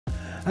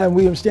I'm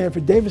William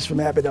Stanford Davis from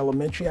Abbott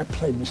Elementary. I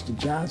play Mr.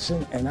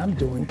 Johnson, and I'm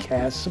doing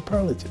cast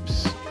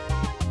superlatives.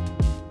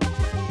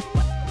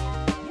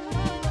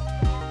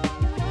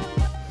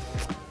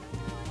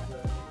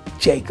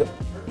 Jacob.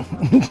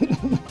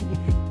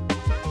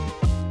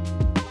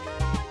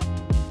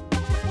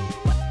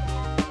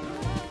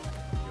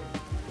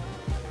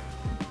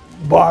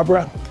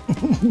 Barbara.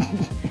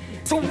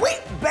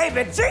 Sweet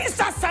baby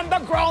Jesus and the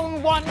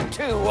grown one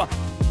too.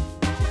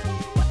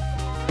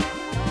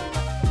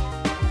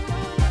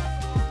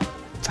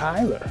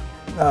 Tyler.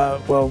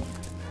 Well,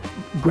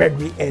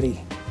 Gregory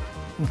Eddie.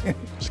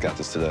 Just got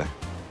this today.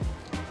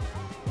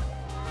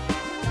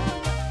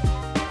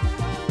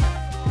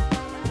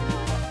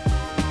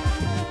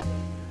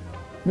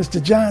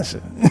 Mr.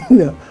 Johnson.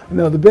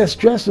 No, the best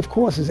dressed, of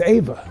course, is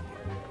Ava.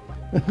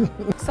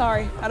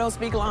 Sorry, I don't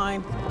speak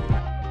line.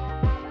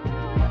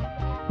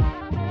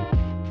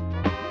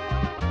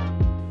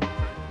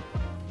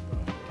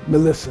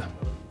 Melissa.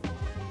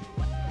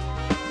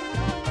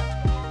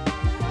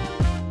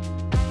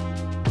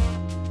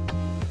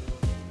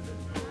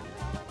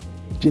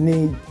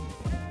 Janine.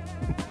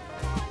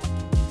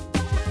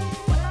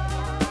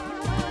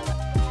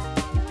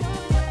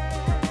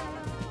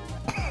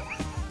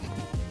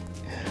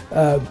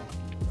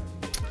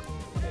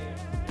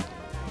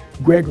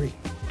 Gregory.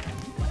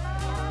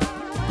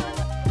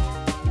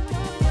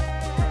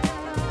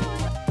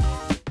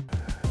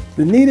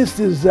 The neatest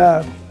is,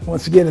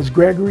 once again, is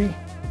Gregory.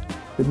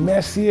 The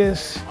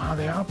messiest, wow,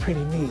 they are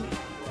pretty neat.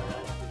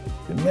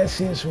 The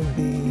messiest would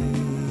be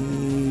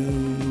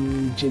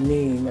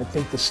Janine. I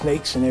think the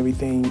snakes and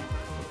everything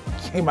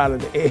came out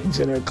of the eggs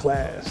in her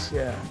class,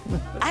 yeah.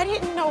 I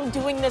didn't know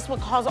doing this would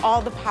cause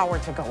all the power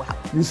to go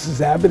out. This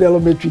is Abbott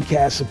Elementary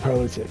Cast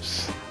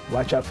Superlatives.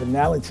 Watch our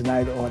finale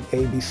tonight on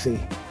ABC.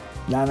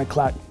 9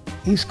 o'clock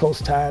East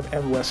Coast time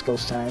and West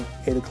Coast time,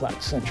 8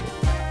 o'clock Central.